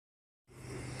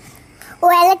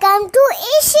Welcome to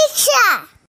eShiksha.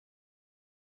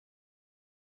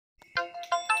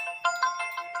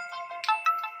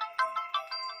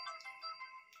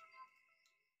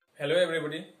 Hello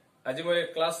everybody. Aji moi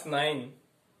class 9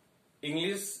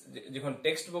 English jikhon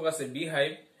textbook ase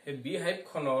Beehive he Beehive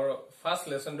khonor first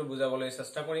lesson to bujaboloi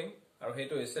chesta korim aru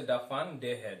hetu hoise the fun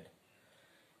they had.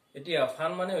 Etia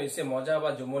fun mane hoise moja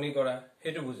ba jumoni kora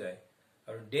hetu bujay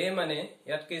aru day mane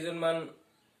yat kejon man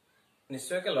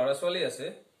নিশ্চয়কে লৰা ছোৱালী আছে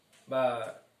বা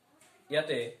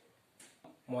ইয়াতে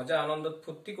মজা আনন্দত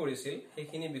ফুৰ্তি কৰিছিল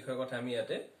সেইখিনি বিষয় কথা আমি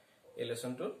ইয়াতে এই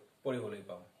লেসনটো পঢ়িবলৈ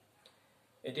পাম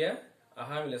এতিয়া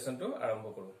আহা আমি লেসনটো আৰম্ভ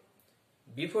কৰো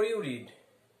বিফৰ ইউ ৰিড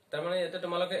তাৰ মানে এটা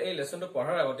তোমালোকে এই লেসনটো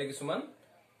পঢ়াৰ আগতে কিছুমান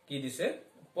কি দিছে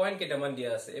পইণ্ট কেইটামান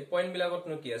দিয়া আছে এই পইণ্ট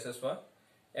বিলাকতনো কি আছে চোৱা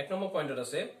এক নম্বৰ পইণ্টত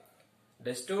আছে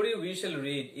The story we shall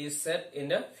read is set in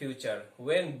the future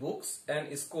when books and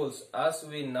schools as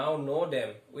we now know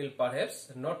them will perhaps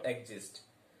not exist.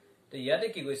 তো ইয়াতে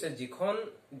কি কৈছে যিখন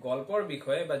গল্পৰ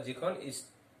বিষয়ে বা যিখন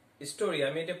ষ্টৰী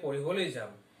আমি এটা পঢ়িবলৈ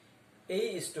যাম এই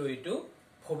ষ্টৰীটো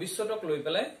ভৱিষ্যতক লৈ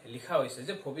পেলাই লিখা হৈছে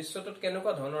যে ভৱিষ্যতত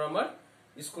কেনেকুৱা ধৰণৰ আমাৰ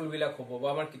স্কুল বিলাক হ'ব বা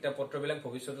আমাৰ কিতাপ পত্ৰ বিলাক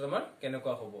ভৱিষ্যতত আমাৰ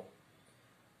কেনেকুৱা হ'ব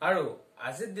আৰু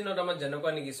আজিৰ দিনত আমাৰ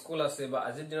যেনেকুৱা নেকি স্কুল আছে বা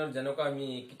আজিৰ দিনত যেনেকুৱা আমি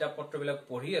কিতাপ পত্ৰ বিলাক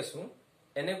পঢ়ি আছো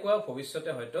এনেকুৱা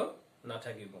ভৱিষ্যতে হয়তো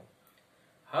নাথাকিব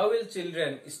how will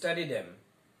children study them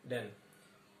then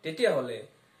তেতিয়া হলে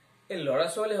এই লৰা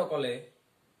ছোৱালী সকলে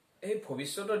এই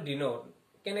ভৱিষ্যতৰ দিনত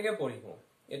কেনেকৈ পঢ়িব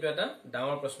এটো এটা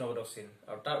ডাঙৰ প্ৰশ্নবোধক চিন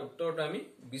আৰু তাৰ উত্তৰটো আমি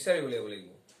বিচাৰিবলৈ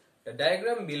লাগিব the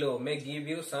diagram below may give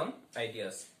you some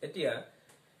ideas এতিয়া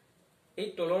এই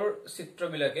তলৰ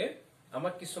চিত্ৰবিলাকে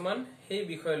আমাক কিছুমান সেই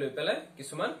বিষয় লৈ পেলাই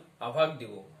কিছুমান আভাস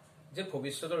দিব যে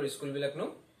ভৱিষ্যতৰ স্কুলবিলাকনো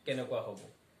কেনেকুৱা হ'ব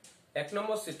এক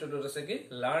নম্বৰ চিত্ৰটোত আছে কি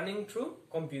লাৰ্নিং থ্ৰু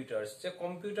কম্পিউটাৰছ যে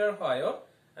কম্পিউটাৰ সহায়ত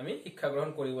আমি শিক্ষা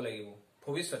গ্ৰহণ কৰিব লাগিব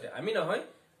ভৱিষ্যতে আমি নহয়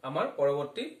আমাৰ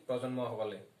পৰৱৰ্তী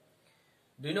প্ৰজন্মসকলে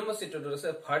দুই নম্বৰ চিত্ৰটোত আছে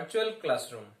ভাৰ্চুৱেল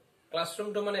ক্লাছৰুম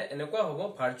ক্লাছৰুমটো মানে এনেকুৱা হ'ব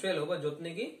ভাৰ্চুৱেল হ'ব য'ত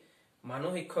নেকি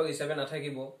মানুহ শিক্ষক হিচাপে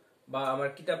নাথাকিব বা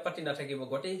আমাৰ কিতাপ পাতি নাথাকিব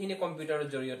গোটেইখিনি কম্পিউটাৰৰ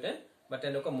জৰিয়তে বা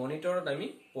তেনেকুৱা মনিটৰত আমি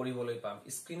পঢ়িবলৈ পাম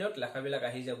স্ক্ৰীনত লেখাবিলাক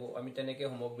আহি যাব আমি তেনেকৈ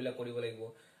হোমৱৰ্কবিলাক কৰিব লাগিব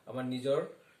আমাৰ নিজৰ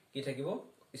কি থাকিব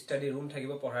স্টাডি ৰুম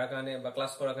থাকিব পঢ়াৰ কাৰণে বা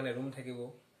ক্লাস কৰাৰ কাৰণে ৰুম থাকিব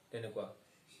তেনেকুৱা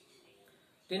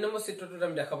তিন নম্বৰ চিত্ৰটোত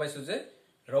আমি দেখা পাইছো যে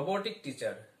ৰবটিক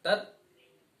টিচাৰ তাত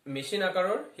মেচিন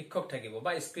আকাৰৰ শিক্ষক থাকিব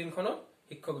বা স্ক্ৰীনখনত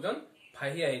শিক্ষকজন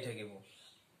ভাহি আহি থাকিব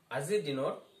আজিৰ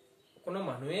দিনত কোনো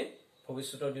মানুহে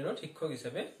ভৱিষ্যতৰ দিনত শিক্ষক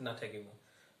হিচাপে নাথাকিব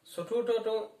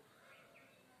চতুৰ্থটো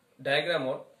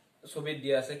ডায়াগ্ৰামত ছবিত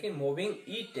দিয়া আছে কি মুভিং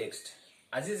ই টেক্সট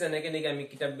আজি যেনেকৈ নেকি আমি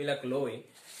কিতাপবিলাক লৈ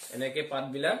এনেকৈ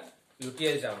পাতবিলাক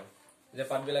লুটিয়াই যাওঁ যে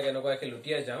পাতবিলাক এনেকুৱাকৈ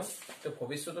লুটিয়াই যাওঁ তো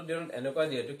ভৱিষ্যতৰ দিনত এনেকুৱা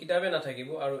যেহেতু কিতাপে নাথাকিব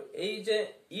আৰু এই যে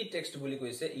ই টেক্সট বুলি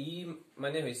কৈছে ই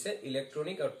মানে হৈছে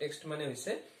ইলেক্ট্ৰনিক আৰু টেক্সট মানে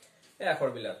হৈছে এই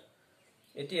আখৰবিলাক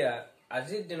এতিয়া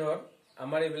আজিৰ দিনত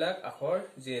আমাৰ এইবিলাক আখৰ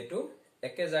যেহেতু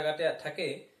একে জায়গাতে থাকে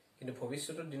কিন্তু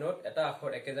ভৱিষ্যতৰ দিনত এটা আখৰ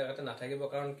একে জায়গাতে নাথাকিব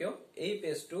কাৰণ কিয় এই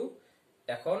পেজটো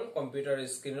এখন কম্পিউটাৰ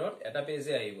স্ক্ৰীনত এটা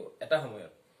পেজে আহিব এটা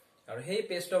সময়ত আৰু সেই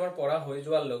পেজটো আমাৰ পঢ়া হৈ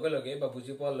যোৱাৰ লগে লগে বা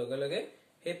বুজি পোৱাৰ লগে লগে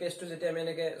সেই পেজটো যেতিয়া আমি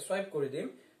এনেকৈ সোৱাইপ কৰি দিম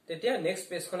তেতিয়া নেক্সট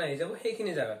পেজখন আহি যাব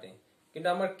সেইখিনি জায়গাতে কিন্তু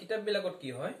আমাৰ কিতাপবিলাকত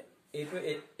কি হয় এইটো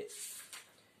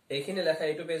এইখিনি লেখা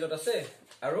এইটো পেজত আছে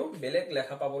আৰু বেলেগ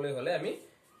লেখা পাবলৈ হলে আমি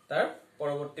তাৰ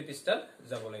পৰৱৰ্তী পৃষ্ঠাত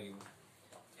যাব লাগিব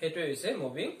হেতু হৈছে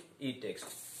মুভিং ই টেক্সট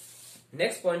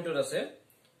নেক্সট পইণ্টত আছে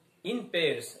in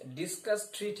pairs discuss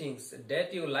three things that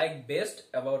you like best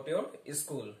about your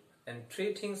school and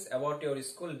three things about your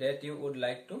school that you would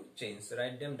like to change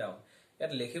write them down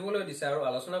ইয়াত লিখিবলৈ দিছে আৰু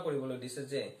আলোচনা কৰিবলৈ দিছে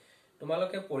যে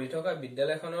তোমালোকে পঢ়ি থকা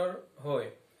বিদ্যালয়খনৰ হয়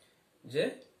যে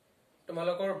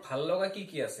তোমালোকৰ ভাল লগা কি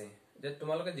কি আছে যে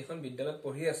তোমালোকে যিখন বিদ্যালয়ত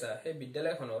পঢ়ি আছা সেই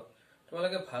বিদ্যালয়খনত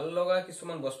তোমালোকে ভাল লগা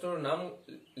কিছুমান বস্তুৰ নাম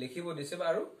লিখিব দিছে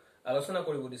আৰু আলোচনা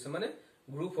কৰিব দিছে মানে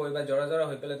গ্ৰুপ হৈ বা জৰা জৰা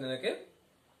হৈ পেলাই তেনেকৈ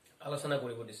আলোচনা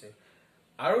কৰিব দিছে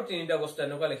আৰু তিনিটা বস্তু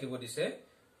এনেকুৱা লিখিব দিছে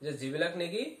যে যিবিলাক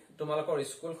নেকি তোমালোকৰ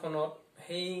স্কুলখনত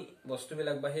সেই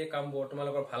বস্তুবিলাক বা সেই কামবোৰ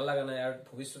তোমালোকৰ ভাল লাগা নাই আৰু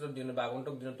ভৱিষ্যতৰ দিনত বা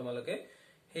আগন্তুক দিনত তোমালোকে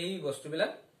সেই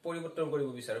বস্তুবিলাক পৰিৱৰ্তন কৰিব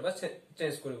বিচাৰা বা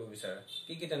চেঞ্জ কৰিব বিচাৰা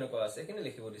কি কি তেনেকুৱা আছে কিনে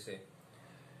লিখিব দিছে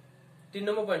 3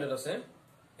 নম্বৰ পইণ্টত আছে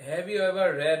have you ever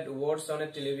read words on a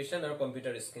television or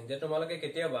computer screen যে তোমালোকে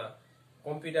কেতিয়াবা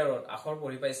কম্পিউটাৰত আখৰ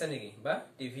পঢ়ি পাইছা নেকি বা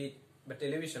টিভি বা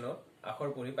টেলিভিছনত আখৰ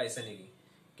পঢ়ি পাইছা নেকি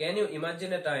Can you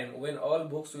imagine a time when all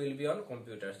books will be on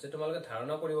computers? যে তোমালোকে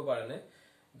ধাৰণা কৰিব পাৰেনে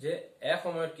যে এক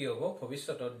সময়ত কি হ'ব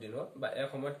ভৱিষ্যতৰ দিনত বা এক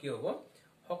সময়ত কি হ'ব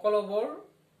সকলোবোৰ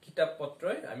কিতাপ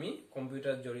পত্ৰই আমি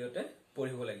কম্পিউটাৰ জৰিয়তে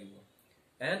পঢ়িব লাগিব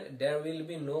and there will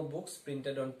be no books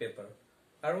printed on paper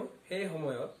আৰু সেই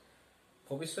সময়ত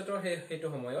ভৱিষ্যতৰ সেইটো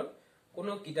সময়ত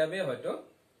কোনো কিতাপে হয়তো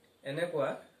এনেকুৱা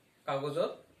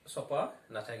কাগজত ছপা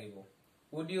নাথাকিব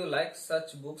would you like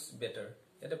such books better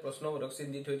এটা প্ৰশ্নবোধক চিন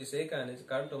দি থৈ দিছে এই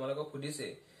কাৰণ তোমালোকক সুধিছে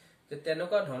যে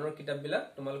তেনেকুৱা ধৰণৰ কিতাপবিলাক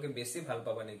তোমালোকে বেছি ভাল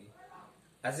পাবা নেকি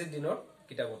আজিৰ দিনৰ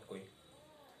কিতাপতকৈ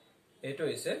এটো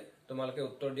হৈছে তোমালোকে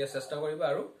উত্তৰ দিয়া চেষ্টা কৰিবা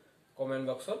আৰু কমেন্ট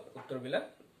বক্সত উত্তৰবিলাক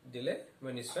দিলে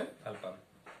মই নিশ্চয় ভাল পাম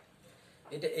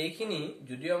এটা এইখিনি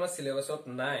যদিও আমাৰ সিলেবাসত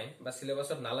নাই বা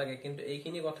সিলেবাসত নালাগে কিন্তু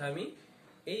এইখিনি কথা আমি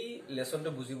এই লেসনটো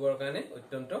বুজিবৰ কাৰণে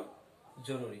অত্যন্ত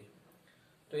জৰুৰী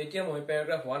তো এতিয়া মই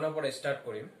প্যাৰাগ্ৰাফ 1 পৰা স্টাৰ্ট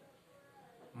কৰিম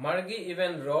Margie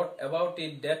even wrote about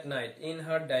it that night in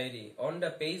her diary on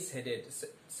the page headed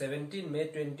 17 May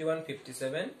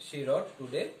 2157 she wrote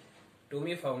today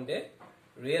Tumi found a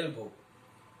real book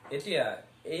এতিয়া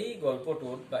এই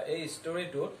গল্পটোত বা এই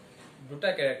ষ্টৰীটোত দুটা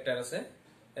ক্যাৰেক্টাৰ আছে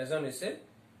এজন হৈছে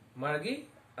মাৰ্গি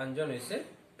আনজন হৈছে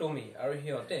টমি আৰু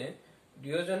হিয়তে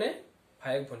দুয়োজনে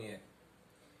ভাই ভনীয়েক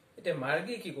এতিয়া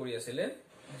মাৰ্গি কি কৰি আছিল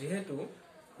যেহেতু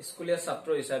স্কুলীয়া ছাত্ৰ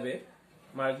হিচাপে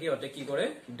মাৰ্গি হতে কি কৰে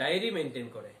ডায়েৰী মেইনটেইন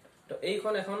কৰে তো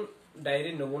এইখন এখন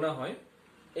ডায়েৰী নমুনা হয়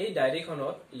এই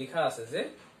ডায়েৰীখনত লিখা আছে যে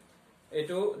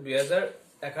এটো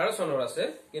 2011 চনৰ আছে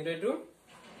কিন্তু এটো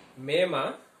মে মাহ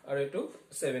আৰু এটো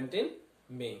 17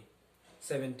 মে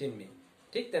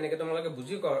ঠিক তেনেকে তোমালোকে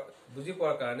বুজি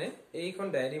পোৱাৰ কাৰণে এইখন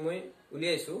ডায়েৰী মই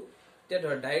উলিয়াইছো তে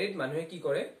ধৰ ডায়েৰীত মানুহে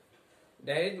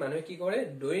কি কৰে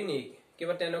দৈনিক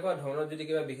কিবা তেনেকুৱা ধৰণৰ যদি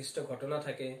কিবা বিশিষ্ট ঘটনা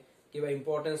থাকে কিবা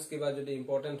ইম্পৰ্টেন্স কিবা যদি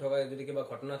ইম্পৰ্টেন্ট থকা যদি কিবা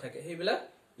ঘটনা থাকে হেইবিলাক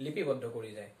লিপিবদ্ধ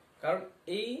কৰি যায় কাৰণ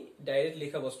এই ডায়েৰীত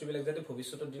লিখা বস্তুবিলাক যাতে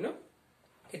ভৱিষ্যতৰ দিনত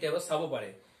কেতিয়াবা চাব পাৰে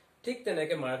ঠিক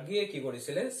তেনেকে মাৰ্গিয়ে কি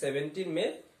কৰিছিল 17 মে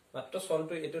মাত্ৰ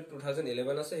চনটো এটো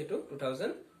 2011 আছে হেতু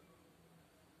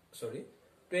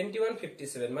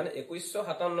 2157 মানে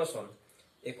 2157 চন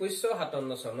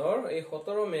 2157 চনৰ এই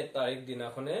 17 মে তাৰিখ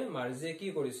দিনাখনে মাৰ্জিয়ে কি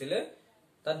কৰিছিল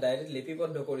তাৰ ডায়েৰীত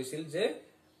লিপিবদ্ধ কৰিছিল যে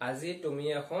আজি তুমি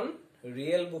এখন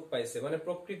ৰিয়েল বুক পাইছে মানে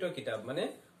প্ৰকৃত কিতাপ মানে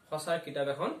সঁচাৰ কিতাপ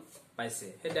এখন পাইছে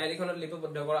সেই ডায়েৰীখনত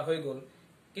লিপিবদ্ধ কৰা হৈ গল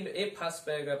কিন্তু এই ফাৰ্স্ট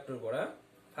প্যাৰাগ্ৰাফটোৰ পৰা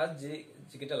ফাৰ্স্ট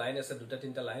যিকিটা লাইন আছে দুটা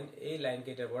তিনটা লাইন এই লাইন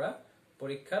কেইটাৰ পৰা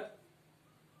পৰীক্ষাত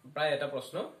প্ৰায় এটা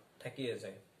প্ৰশ্ন থাকিয়ে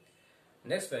যায়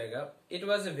next প্যাৰাগ্ৰাফ it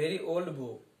was a very old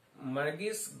book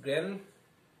Margie's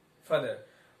grandfather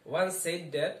once said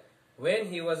that when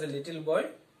he was a little boy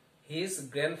his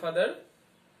grandfather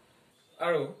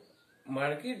আৰু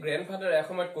মাৰ্গিৰ গ্ৰেণ্ডফাদাৰ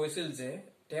এসময়ত কৈছিল যে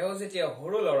তেওঁ যেতিয়া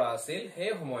সৰু লৰা আছিল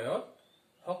সেই সময়ত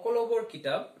সকলোবোৰ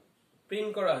কিতাপ প্ৰিন্ট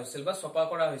কৰা হৈছিল বা ছপা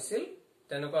কৰা হৈছিল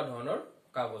তেনেকুৱা ধৰণৰ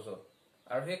কাগজত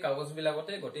আৰু সেই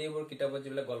কাগজবিলাকতে গোটেইবোৰ কিতাপত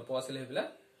যিবিলাক গল্প আছিল হেবিলাক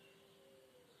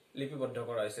লিপিবদ্ধ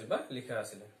কৰা হৈছিল বা লিখা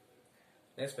আছিল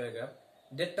next প্যাৰাগ্ৰাফ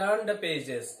they turned the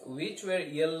pages which were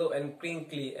yellow and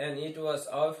crinkly and it was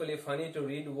awfully funny to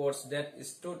read words that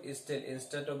stood still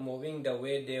instead of moving the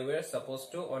way they were supposed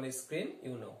to on a screen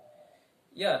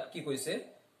ইয়াত কি কৈছে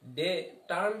they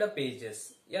turned the pages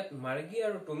ইয়াত মাৰ্গি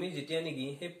আৰু Tommy যেতিয়া নেকি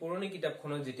হে পুৰণি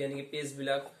কিতাপখনত যেতিয়া নেকি পেজ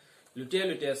বিলাক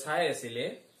লুটিয়া চাই আছিলে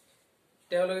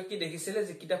তেওঁলোকে কি দেখিছিলে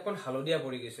যে কিতাপখন হালদিয়া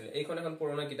পৰি গৈছিল এইখন এখন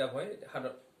পুৰণা কিতাপ হয়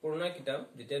পুৰণা কিতাপ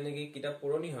যেতিয়া নেকি কিতাপ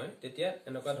পুৰণি হয় তেতিয়া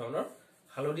এনেকুৱা ধৰণৰ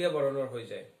হালদিয়া বৰণৰ হৈ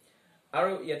যায়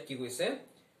আৰু ইয়াত কি কৈছে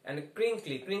and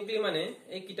crinkly মানে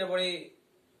এই কিতাপৰ এই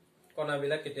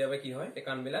কণাবিলাক কেতিয়াবা কি হয় এই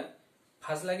কাণবিলাক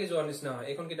ভাজ লাগি যোৱাৰ নিচিনা হয়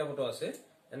এইখন কিতাপতো আছে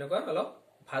এনেকুৱা অলপ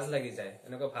ভাজ লাগি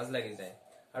যায়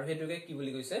আৰু হেতুকে কি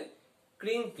বুলি কৈছে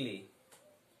crinkly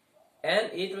and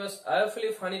it was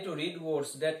awfully funny to read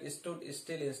words that stood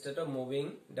still instead of moving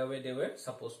the way they were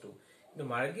supposed to কিন্তু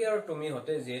মাৰ্গি আৰু টমি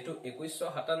হতে যেহেতু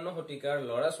 1957 শতিকাৰ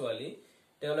লৰা ছোৱালী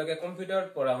তেওঁলোকে কম্পিউটাৰত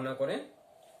পঢ়া শুনা কৰে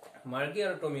মাৰ্গি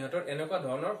আৰু টমি হতৰ এনেকুৱা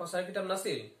ধৰণৰ সঁচাৰ কিতাপ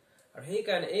নাছিল আৰু সেই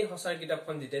কাৰণে এই সঁচাৰ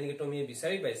কিতাপখন যেতিয়া নেকি টমিয়ে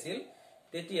বিচাৰি পাইছিল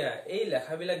তেতিয়া এই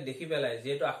লেখাবিলাক দেখি পেলাই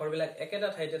যেহেতু আখৰবিলাক একেটা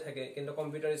ঠাইতে থাকে কিন্তু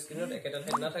কম্পিউটাৰ স্ক্ৰিনত একেটা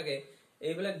ঠাইত নাথাকে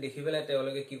এইবিলাক দেখি পেলাই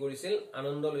তেওঁলোকে কি কৰিছিল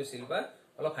আনন্দ লৈছিল বা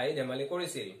অলপ হাঁহি ধেমালি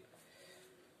কৰিছিল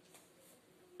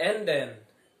and then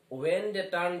when they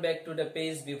turned back to the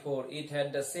page before it had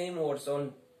the same words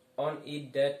on it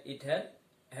that it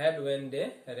had when they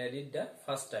read it the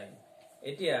first time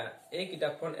এতিয়া এই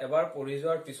কিতাপখন এবাৰ পঢ়ি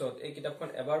যোৱাৰ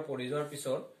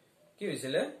পিছত কি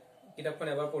হৈছিল কিতাপখন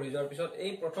এবাৰ পঢ়ি যোৱাৰ পিছত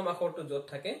এই প্ৰথম আখৰটো যত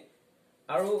থাকে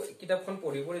আৰু কিতাপখন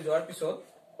পঢ়ি যোৱাৰ পিছত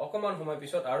অকমান সময়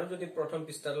পিছত আৰু যদি প্ৰথম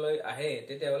পৃষ্ঠালৈ আহে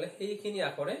তেতিয়া হলে সেইখিনি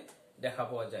আখৰে দেখা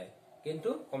পোৱা যায় কিন্তু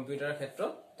কম্পিউটাৰৰ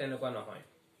ক্ষেত্ৰত তেনেকুৱা নহয়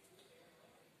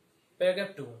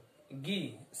Paragraph 2 Guy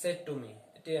said to me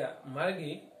এতিয়া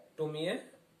মাৰ্গি টমিয়ে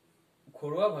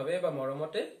ঘৰুৱা ভাৱে বা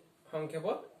মৰমতে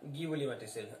সংক্ষেপত গি বুলি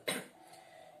মাতিছিল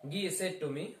Guy said to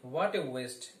me what a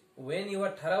waste when you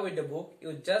are thorough with the book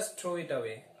you just throw it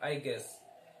away I guess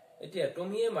এতিয়া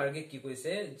টমিয়ে মাৰ্গি কি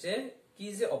কৈছে যে কি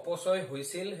যে অপচয়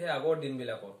হৈছিল হে আগৰ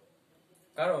দিনবিলাকত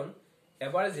কাৰণ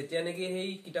এবাৰ যেতিয়া নেকি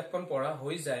এই কিতাপখন পঢ়া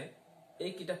হৈ যায়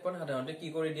এই কিতাপখন সাধাৰণতে কি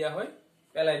কৰি দিয়া হয়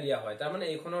পেলাই দিয়া হয় তাৰ মানে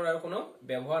এইখনৰ আৰু কোনো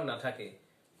ব্যৱহাৰ নাথাকে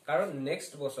কাৰণ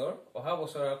নেক্সট বছৰ অহা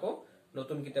বছৰ আকৌ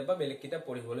নতুন কিতাপ বা বেলেগ কিতাপ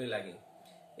পঢ়িবলৈ লাগে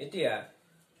এতিয়া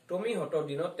টমি হতৰ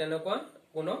দিনত তেনেকুৱা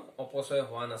কোনো অপচয়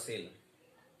হোৱা নাছিল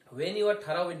when you are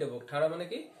thorough with the book thorough মানে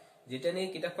কি যেতিয়া নি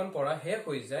কিতাপখন পঢ়া শেষ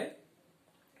হৈ যায়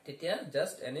তেতিয়া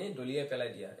জাস্ট এনে দলিয়ে পেলাই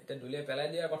দিয়া এটা দলিয়ে পেলাই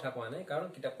দিয়াৰ কথা কোৱা নাই কাৰণ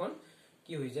কিতাপখন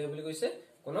কি হৈ যায় বুলি কৈছে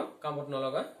কোনো কামত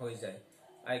নলগা হৈ যায়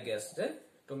I guess যে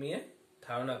তুমিয়ে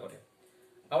ধাৰণা কৰে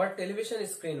Our television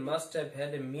screen must have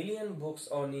had a million books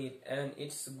on it and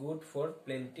it's good for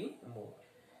plenty more.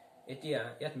 এতিয়া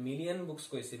ইয়াত মিলিয়ন বুকস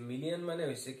কৈছে মিলিয়ন মানে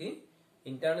হৈছে কি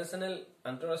ইন্টাৰনেশনাল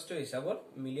আন্তঃৰাষ্ট্ৰীয় হিচাপত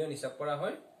মিলিয়ন হিচাপ কৰা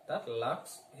হয় তাত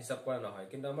লাখস হিচাপ কৰা নহয়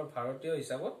কিন্তু আমাৰ ভাৰতীয়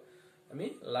হিচাপত আমি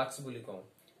লাখস বুলি কওঁ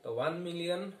তো 1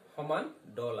 মিলিয়ন সমান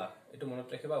 10 লাখ এটো মনত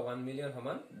ৰাখিবা 1 মিলিয়ন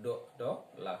সমান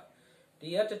 10 লাখ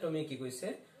ইয়াতে তুমি কি কৈছে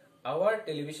our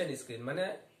television screen মানে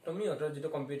তুমি অতৰ যেটো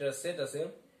কম্পিউটাৰ সেট আছে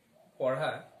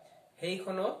পঢ়া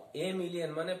হেইখনো এ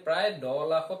মিলিয়ন মানে প্ৰায়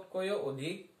 10 লাখতকৈও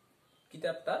অধিক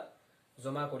কিতাপ তাত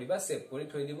জমা কৰিবা সেভ কৰি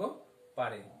থৈ দিব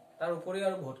পাৰে তাৰ উপৰি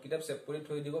আৰু বহুত কিতাপ সেভ কৰি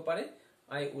থৈ দিব পাৰে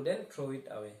I wouldn't throw it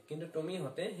away কিন্তু তুমি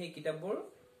হতে সেই কিতাপবোৰ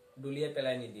দুলিয়ে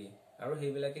পেলাই নিদি আৰু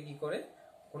হেইবিলাকে কি কৰে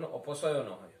কোনো অপচয়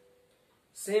নহয়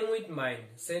same with mine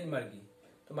said Margie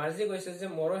তো মাৰ্জি কৈছে যে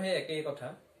মোৰো হে একেই কথা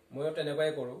ময়ো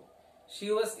তেনেকৈ কৰো she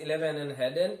was 11 and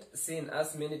hadn't seen as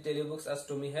many telebooks as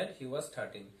Tommy had he was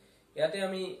 13 ইয়াতে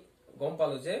আমি গম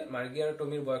পালো যে মাৰ্গি আৰু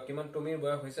টমিৰ বয়স কিমান টমিৰ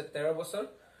বয়স হৈছে 13 বছৰ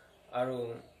আৰু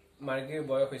মাৰ্গিৰ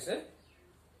বয়স হৈছে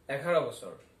 11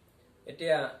 বছৰ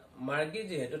এতিয়া মাৰ্গি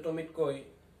যেহেতু টমিত কৈ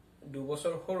 2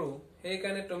 বছৰ সৰু সেই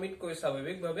কাৰণে টমিত কৈ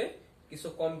স্বাভাৱিকভাৱে কিছু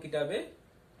কম কিতাপে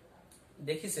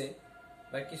দেখিছে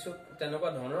বা কিছু তেনেকুৱা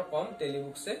ধৰণৰ কম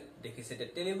টেলিবুকছে দেখিছে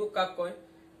টেলিবুক কাক কয়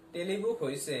টেলিবুক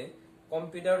হৈছে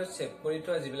কম্পিউটাৰত সেভ কৰি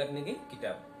থোৱা যিবিলাক নেকি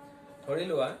কিতাপ ধৰি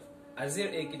লোৱা আজিৰ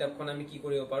এই কিতাপখন আমি কি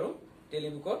কৰিব পাৰো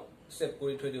টেলিবুকত সেভ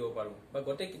কৰি থৈ দিব পাৰো বা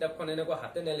গটে কিতাপখন এনেকুৱা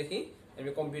হাতে নেলিখি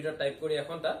আমি কম্পিউটাৰ টাইপ কৰি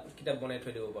এখন তা কিতাপ বনাই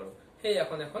থৈ দিব পাৰো সেই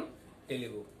এখন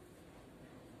টেলিবুক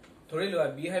ধৰি লোৱা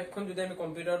Beehive খন যদি আমি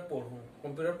কম্পিউটাৰত পঢ়ো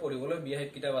কম্পিউটাৰ পঢ়িবলৈ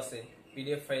Beehive কিতাপ আছে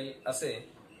PDF ফাইল আছে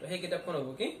তো সেই কিতাপখন হ'ব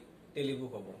কি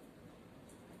টেলিবুক হ'ব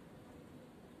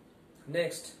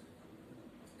next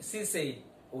she said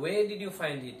where did you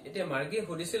find it এতিয়া মাৰ্গি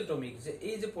সুধিছিল টমিক যে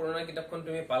এই যে পুৰণা কিতাপখন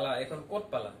তুমি পালা এখন ক'ত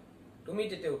পালা তুমি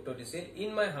তেতে উত্তৰ দিছিল in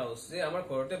my house যে আমাৰ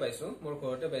ঘৰতে পাইছো মোৰ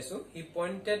ঘৰতে পাইছো he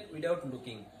pointed without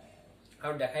looking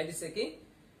আৰু দেখাই দিছে কি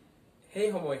সেই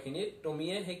সময়খিনি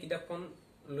টমিয়ে সেই কিতাপখন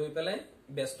লৈ পেলাই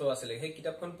ব্যস্ত আছিল সেই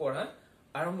কিতাপখন পঢ়া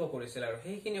আৰম্ভ কৰিছিল আৰু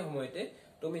সেইখিনি সময়তে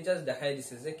টমি জাস্ট দেখাই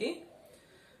দিছে যে কি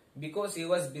because he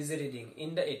was busy reading in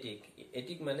the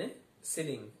attic মানে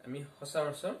সিলিং আমি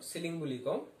হসাৰসৰ সিলিং বুলি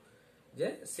কওঁ যে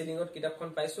সিলিংত কিতাপখন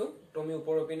পাইছো টমি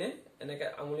ওপৰৰ পিনে এনেকে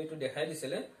আঙুলিটো দেখাই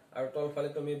দিছিলে আৰু তলফালে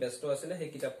টমি ব্যস্ত আছিল সেই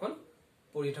কিতাপখন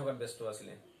পঢ়ি থকাত ব্যস্ত আছিল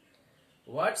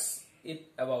what's it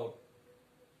about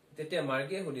তেতিয়া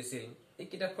মাৰ্গিয়ে সুধিছিল এই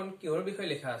কিতাপখন কিহৰ বিষয়ে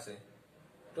লিখা আছে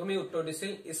টমি উত্তৰ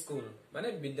দিছিল স্কুল মানে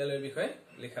বিদ্যালয়ৰ বিষয়ে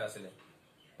লিখা আছিল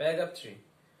paragraph 3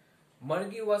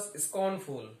 Margie was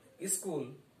scornful school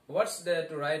what's there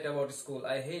to write about school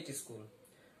I hate school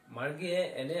Margie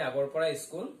এনে আগৰ পৰা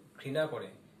স্কুল ঘৃণা কৰে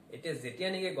এতিয়া যেতিয়া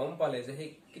নেকি গম পালে যে সেই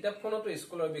কিতাপখনতো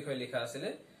স্কুলৰ বিষয়ে লিখা আছিল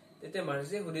তেতিয়া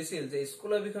মাৰ্জিয়ে সুধিছিল যে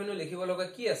স্কুলৰ বিষয়েনো লিখিব লগা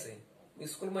কি আছে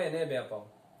স্কুল মই এনে বেয়া পাওঁ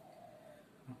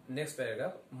Next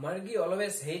paragraph Margie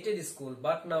always hated school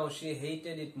but now she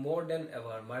hated it more than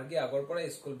ever Margie আগৰ পৰা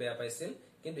স্কুল বেয়া পাইছিল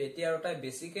কিন্তু এতিয়া আৰু তাই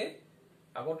বেছিকে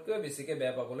আগতকৈ বেছিকে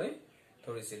বেয়া পাবলৈ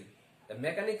ধৰিছিল The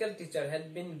mechanical teacher had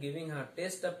been giving her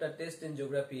test after test in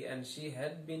geography and she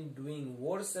had been doing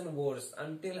worse and worse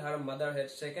until her mother had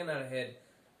shaken her head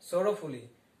sorrowfully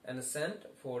and sent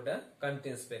for the country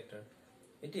inspector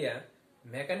এতিয়া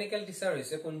mechanical teacher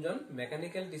হৈছে কোনজন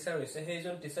mechanical teacher হৈছে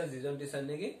সেইজন teacher যিজন teacher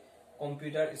নেকি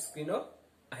computer স্ক্ৰিনত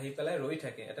আহি পেলাই ৰৈ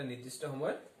থাকে এটা নিৰ্দিষ্ট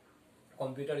সময়ত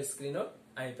কম্পিউটাৰ স্ক্ৰিনত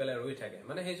আহি পেলাই ৰৈ থাকে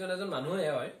মানে সেইজন এজন মানুহে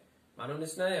হয় মানুহ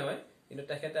নিচিনাই হয় কিন্তু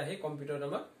তেখেতে আহি কম্পিউটাৰত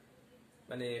আমাক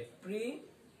মানে প্ৰি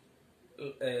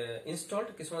ইনষ্টলড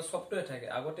কিছুমান সফটওয়্যাৰ থাকে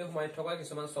আগতে সোমাই থকা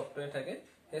কিছুমান সফটওয়্যাৰ থাকে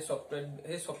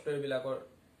সেই সফটওয়্যাৰ বিলাকৰ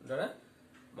দ্বাৰা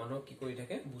মানুহ কি কৰি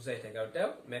থাকে বুজাই থাকে আৰু তেওঁ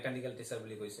মেকানিক্যাল টিচাৰ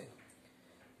বুলি কৈছে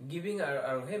গিভিং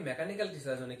আৰু হে মেকানিক্যাল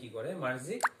টিচাৰ জনে কি কৰে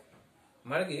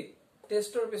মাৰ্গি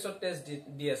টেষ্টৰ পিছত টেষ্ট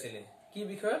দি আছিল কি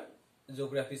বিষয়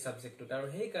জিওগ্ৰাফি সাবজেক্টটো আৰু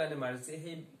সেই কাৰণে মাৰ্জি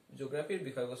সেই জিওগ্ৰাফিৰ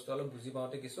বিষয়বস্তু অলপ বুজি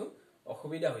পাওঁতে কিছু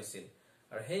অসুবিধা হৈছিল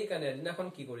আৰু সেই কাৰণে এদিনাখন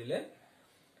কি কৰিলে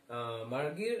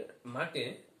মাৰ্গিৰ মাতে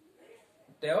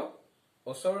তেওঁ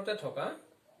ওচৰতে থকা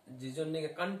যিজন নেকি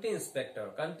কান্ট্ৰি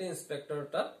ইন্সপেক্টৰ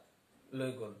তাত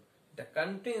লৈ গল এটা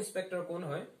কান্ট্ৰি ইন্সপেক্টৰ কোন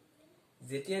হয়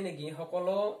যেতিয়া নেকি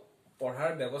সকলো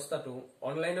পঢ়াৰ ব্যৱস্থাটো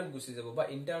অনলাইনত গুছি যাব বা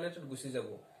ইন্টাৰনেটত গুছি যাব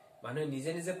মানুহে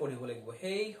নিজে নিজে পঢ়িব লাগিব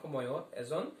সেই সময়ত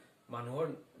এজন মানুহৰ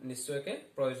নিশ্চয়কৈ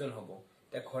প্ৰয়োজন হ'ব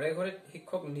তে ঘৰে ঘৰে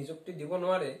শিক্ষক নিযুক্তি দিব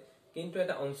নোৱাৰে কিন্তু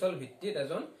এটা অঞ্চল ভিত্তিত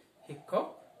এজন শিক্ষক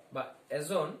বা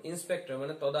এজন ইনস্পেক্টৰ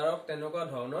মানে তদাৰক তেনেকুৱা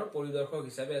ধৰণৰ পৰিদৰ্শক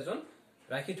হিচাপে এজন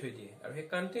ৰাখি থৈ দিয়ে আৰু সেই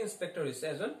কান্ট্ৰি ইনস্পেক্টৰ হৈছে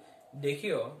এজন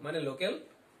দেশীয় মানে লোকেল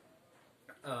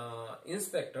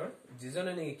ইনস্পেক্টৰ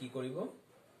যিজনে নেকি কি কৰিব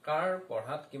কাৰ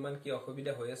পঢ়াত কিমান কি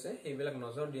অসুবিধা হৈ আছে সেইবিলাক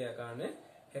নজৰ দিয়াৰ কাৰণে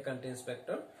সেই কান্ট্ৰি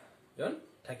ইনস্পেক্টৰ জন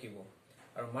থাকিব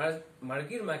আৰু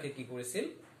মাৰ্গীৰ মাকে কি কৰিছিল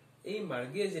এই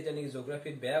মাৰ্গীয়ে যেতিয়া নেকি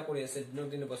জিঅগ্ৰাফিত বেয়া কৰি আছে দিনক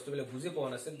দিনে বস্তুবিলাক বুজি পোৱা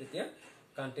নাছিল তেতিয়া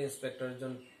কান্ট্ৰি ইনস্পেক্টৰ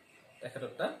জন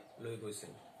তেখেতক লৈ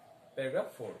গৈছিল Paragraph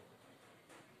 4.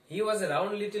 He was a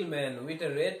round little man with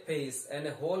a red face and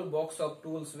a whole box of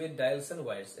tools with dials and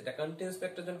wires. এটা কান্ট্ৰি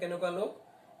ইনস্পেক্টৰ জন কেনেকুৱা লোক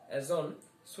এজন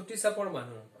সুটি চাপৰ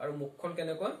মানুহ আৰু মুখখন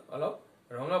কেনেকুৱা অলপ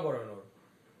ৰঙা বৰণৰ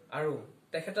আৰু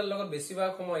তেখেতৰ লগত বেছিভাগ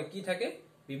সময় কি থাকে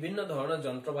বিভিন্ন ধৰণৰ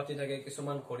যন্ত্ৰপাতি থাকে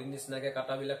কিছুমান ঘড়ী নিচিনাকে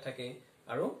কাটাবিলাক থাকে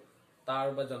আৰু তাৰ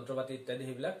বা যন্ত্ৰপাতি ইত্যাদি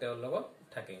সেইবিলাক তেওঁৰ লগত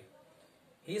থাকে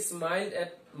He smiled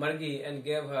at Margie and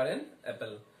gave her an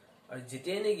apple. আৰু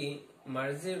যেতিয়া নেকি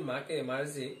মাৰ্জিৰ মাকে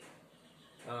মাৰ্জি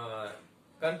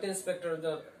কান্ট্ৰি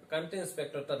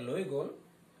ইনস্পেক্টৰ তাত লৈ গ'ল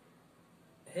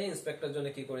সেই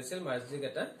ইনস্পেক্টৰজনে কি কৰিছিল মাৰ্জিক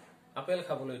এটা আপেল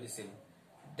খাবলৈ দিছিল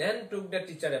then took the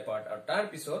teacher apart আৰু তাৰ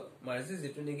পিছত মাৰ্জি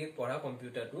যেটো নেকি পঢ়া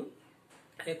কম্পিউটাৰটো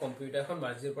সেই কম্পিউটাৰখন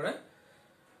মাৰ্জিৰ পৰা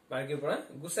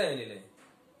গুচাই আনিলে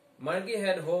Margie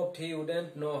had hoped he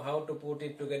wouldn't know how to put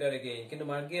it together again. কিন্তু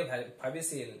মাৰ্গীয়ে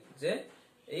ভাবিছিল যে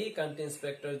এই কান্ট্ৰি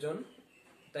ইনস্পেক্টৰ জন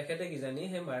তেখেতে কি জানি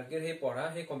হে মাৰ্গীৰ হে পঢ়া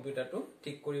হে কম্পিউটাৰটো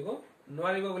ঠিক কৰিব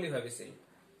নোৱাৰিব বুলি ভাবিছিল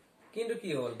কিন্তু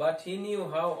কি হ'ল but he knew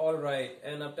how all right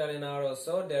and after an hour or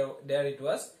so there it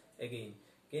was again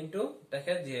কিন্তু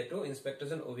তেখেত যেহেতু ইনস্পেক্টৰ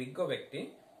জন অভিজ্ঞ ব্যক্তি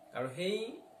আৰু সেই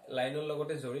লাইনৰ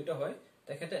লগতে জড়িত হয়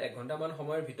তেখেতে 1 ঘণ্টা মান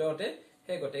সময়ৰ ভিতৰতে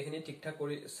হে গটেখিনি ঠিকঠাক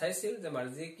কৰি চাইছিল যে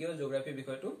মাৰ্জি কিয় জিঅগ্ৰাফি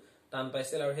বিষয়টো টান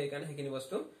পাইছিল আৰু সেই কাৰণে সেইখিনি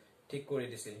বস্তু ঠিক কৰি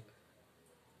দিছিল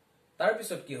তাৰ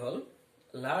পিছত কি হ'ল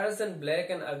large and black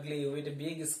and ugly with a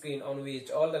big screen on which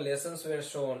all the lessons were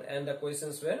shown and the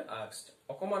questions were asked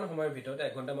অকমান সময়ৰ ভিতৰতে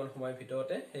 1 ঘণ্টা মান সময়ৰ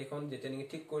ভিতৰতে সেইখন যেতেনি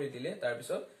ঠিক কৰি দিলে তাৰ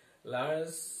পিছত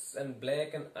large and black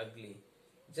and ugly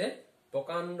যে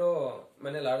প্ৰকাণ্ড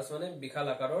মানে large মানে বিশাল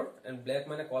আকাৰৰ and black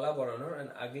মানে কলা বৰণৰ and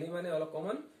ugly মানে অলপ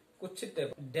common কুচ্ছিত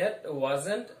that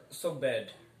wasn't so bad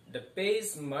the page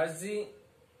Margie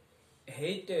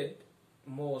hated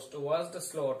most was the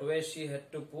slot where she had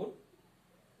to put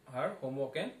her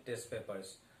homework and test papers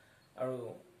আৰু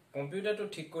কম্পিউটাৰটো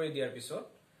ঠিক কৰি দিয়াৰ পিছত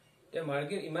তে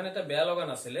মাৰ্গীৰ ইমান এটা বেয়া লগা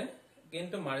নাছিলে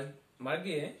কিন্তু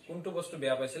মাৰ্গীয়ে কোনটো বস্তু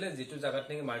বেয়া পাইছিলে যেটো জাগাত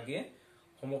নেকি মাৰ্গীয়ে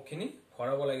হোমৱৰ্কখিনি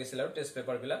ভৰাব লাগিছিল আৰু টেষ্ট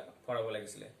পেপাৰ বিলাক ভৰাব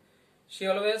লাগিছিল she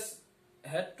always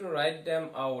had to write them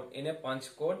out in a punch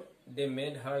code they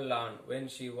made her learn when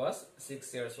she was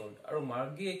 6 years old আৰু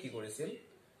মাৰ্গীয়ে কি কৰিছিল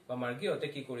বা মাৰ্গীহতে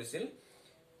কি কৰিছিল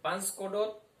পাঞ্চ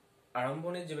কোডত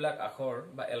আৰম্ভণিৰ যিবিলাক আখৰ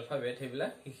বা এলফাবেট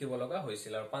হেবিলাক শিকিব লগা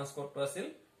হৈছিল আৰু পাঞ্চ কোডটো আছিল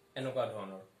এনেকুৱা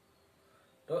ধৰণৰ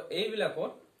তো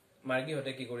এইবিলাকত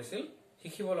মাৰ্গীহতে কি কৰিছিল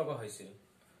শিকিব লগা হৈছিল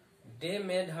they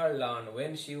made her learn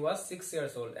when she was 6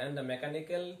 years old and the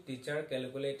mechanical teacher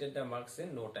calculated the marks in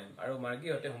no time আৰু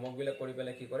মাৰ্গীহতে হোমৱৰ্ক বিলাক কৰি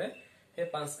পেলাই কি কৰে হে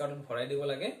পাঁচ কাৰ্ডত ভৰাই দিব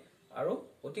লাগে আৰু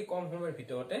অতি কম সময়ৰ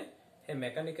ভিতৰতে হে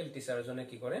মেকানিক্যাল টিচাৰজনে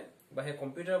কি কৰে বা হে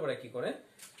কম্পিউটাৰৰ পৰা কি কৰে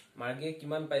মাৰ্গীয়ে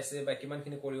কিমান পাইছে বা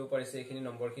কিমানখিনি কৰিব পাৰিছে এইখিনি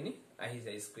নম্বৰখিনি আহি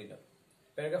যায় স্ক্ৰিনত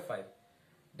Paragraph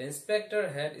 5 The inspector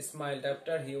had smiled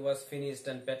after he was finished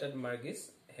and patted Margie's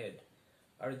head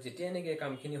আৰু যেতিয়া নেকি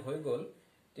কামখিনি হৈ গ'ল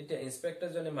তেতিয়া ইনস্পেক্টৰ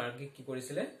জনে মাৰ্গীক কি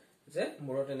কৰিছিলে যে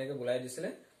মূৰত এনেকৈ বুলাই দিছিলে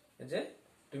যে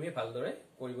তুমি ভালদৰে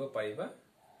কৰিব পাৰিবা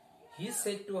He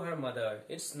said to her mother,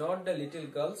 "It's not the little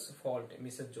girl's fault,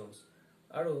 Mrs. Jones."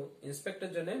 আৰু ইনস্পেক্টৰ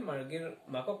জনে মাৰ্গীৰ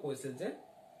মাকক কৈছিল যে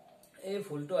এই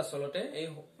ফুলটো আসলতে এই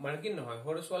মাৰ্গীৰ নহয়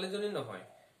সৰু ছোৱালীজনী নহয়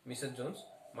মিছেছ জোনছ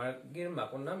মাৰ্গীৰ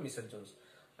মাকৰ নাম Mrs Jones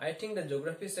I think the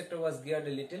geography sector was geared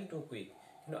a little too quick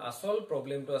কিন্তু আসল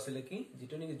প্ৰবলেমটো আছিল কি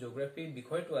যেটো নেকি জিঅগ্ৰাফি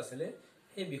বিষয়টো আছিল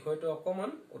সেই বিষয়টো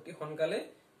অকমান অতি সোনকালে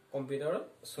কম্পিউটাৰত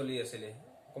চলি আছিল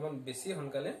অকমান বেছি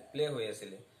সোনকালে প্লে হৈ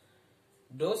আছিল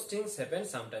Those things happen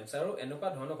sometimes আৰু এনেকুৱা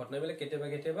ধৰণৰ ঘটনাবিলাক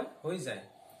কেতিয়াবা হৈ যায়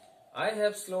I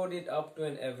have slowed it up to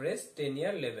an average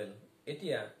 10-year level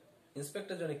এতিয়া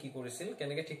ইনস্পেক্টৰ জনে কি কৰিছিল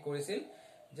কেনেকৈ ঠিক কৰিছিল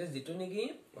যে যেটো নেকি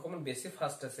অকমান বেছি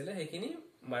ফাস্ট আছিল হেখিনি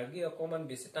মাৰ্গী অকমান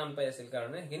বেছি টান পাই আছিল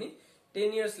কাৰণে হেখিনি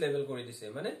 10 years level কৰি দিছে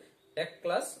মানে এক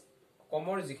ক্লাস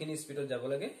কমৰ যিখিনি স্পিডত যাব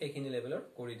লাগে হেখিনি লেভেলৰ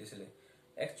কৰি দিছিল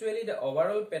Actually the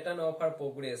overall pattern of her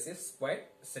progress is quite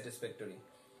satisfactory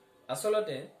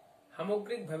আসলতে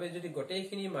সামগ্ৰিকভাৱে যদি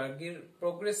গটেইখিনি মাৰ্গীৰ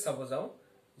প্ৰগ্ৰেছ চাব যাও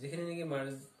যিখিনি নেকি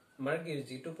মাৰ্গীৰ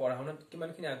যেটো পঢ়াশুনাত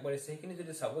কিমানখিনি আগবাঢ়িছে সেইখিনি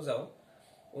যদি চাব যাও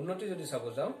উন্নতি যদি চাব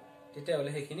যাও তেতিয়া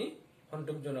হলে সেইখিনি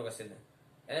সন্তোষজনক আছিল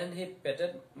and he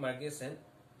patted Margie's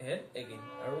head again.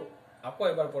 আৰু আকৌ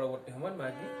এবাৰ পৰৱৰ্তী সময়ত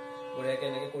মাৰ্গি বঢ়িয়াকে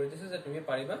এনেকে কৰি দিছে যে তুমি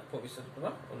পাৰিবা ভৱিষ্যতে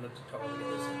তোমাৰ উন্নতি থকা বুলি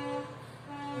কৈছে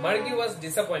মাৰ্গি was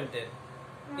disappointed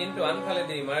কিন্তু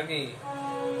আনফালেদি মাৰ্গি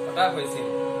হতাশ হৈছিল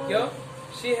কিয়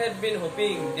she had been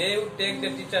hoping they would take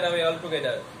the teacher away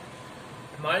altogether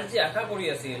Marzi আশা কৰি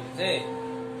আছিল যে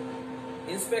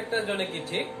ইন্সপেক্টৰ জনে কি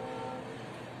ঠিক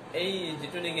এই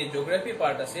যেটো নেকি জিওগ্ৰাফি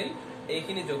পাৰ্ট আছিল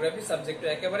এইখিনি জিওগ্ৰাফি সাবজেক্টটো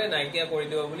একেবাৰে নাইকিয়া কৰি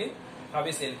দিব বুলি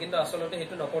ভাবিছিল কিন্তু আসলতে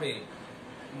হেতু নকৰিল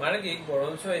মাৰ্গিক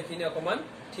বৰঞ্চ এইখিনি অকমান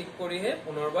ঠিক কৰিহে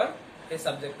পুনৰবাৰ এই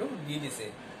সাবজেক্টটো দি দিছে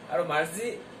আৰু মাৰ্জি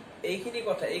এইখিনি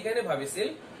কথা এইখানে ভাবিছিল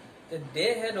যে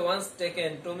they had once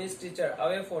taken Tommy's teacher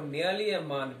away for nearly a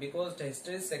month because the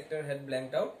history sector had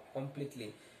blanked out completely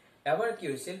এবাৰ কি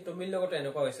হৈছিল টমিৰ লগত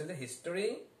এনেকুৱা হৈছিল যে হিষ্টৰী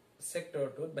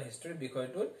সেক্টৰটোত বা হিষ্টৰী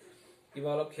বিষয়টোত কিবা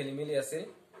অলপ খেলিমেলি আছিল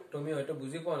টমি হয়তো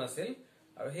বুজি পোৱা নাছিল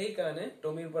আৰু সেই কাৰণে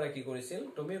টমিৰ পৰা কি কৰিছিল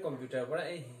টমিৰ কম্পিউটাৰৰ পৰা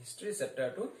এই হিষ্টৰী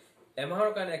চেপ্টাৰটো এমাহৰ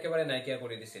কাৰণে একেবাৰে নাইকিয়া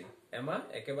কৰি দিছিল এমাহ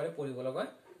একেবাৰে পঢ়িব লগা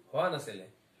হোৱা নাছিল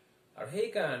আৰু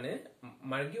সেই কাৰণে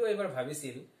মাৰ্গিও এবাৰ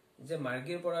ভাবিছিল যে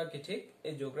মাৰ্গিৰ পৰা কি ঠিক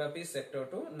এই জিওগ্ৰাফি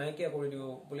সেক্টৰটো নাইকিয়া কৰি দিব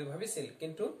বুলি ভাবিছিল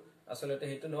কিন্তু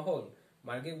আসলতে হেতু নহল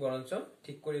মাৰ্গিক বৰঞ্চ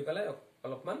ঠিক কৰি পেলাই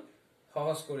অলপমান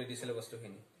সহজ কৰি দিছিল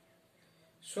বস্তুখিনি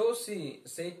So she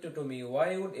said to Tommy,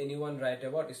 why would anyone write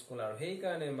about school? আৰু সেই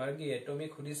কাৰণে মাৰ্গিয়ে টমি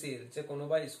খুদিছিল যে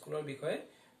কোনোবা স্কুলৰ বিষয়ে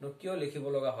কিয় লিখিব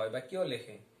লগা হয় বা কিয়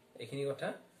লেখে এইখিনি কথা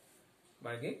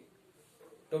মাৰ্গি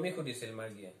টমি খুদিছিল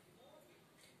মাৰ্গিয়ে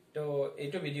তো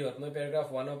এইটো ভিডিঅত মই প্যাৰাগ্ৰাফ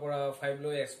 1 ৰ পৰা 5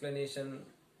 লৈ এক্সপ্লেনেশন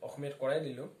অসমীয়াত কৰাই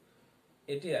দিলো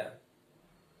এতিয়া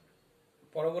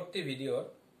পৰৱৰ্তী ভিডিঅত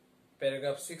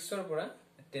প্যাৰাগ্ৰাফ 6 ৰ পৰা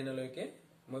 10 লৈকে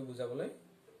মই বুজাবলৈ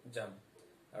যাম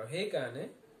আৰু সেই কাৰণে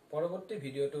পৰৱৰ্তী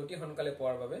ভিডিঅটো অতি সোনকালে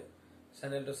পোৱাৰ বাবে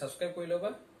চেনেলটো সাবস্ক্ৰাইব কৰি লবা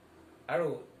আৰু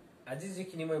আজি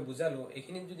যিখিনি মই বুজালো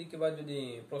এইখিনিত যদি কিবা যদি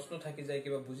প্ৰশ্ন থাকি যায়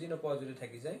কিবা বুজি নপোৱা যদি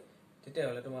থাকি যায় তেতিয়া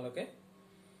হলে তোমালোকে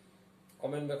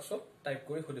কমেন্ট বক্সত টাইপ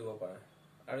কৰি খুদিব পাৰা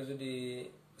আৰু যদি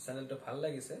চেনেলটো ভাল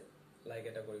লাগিছে লাইক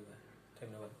এটা কৰিবা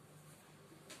ধন্যবাদ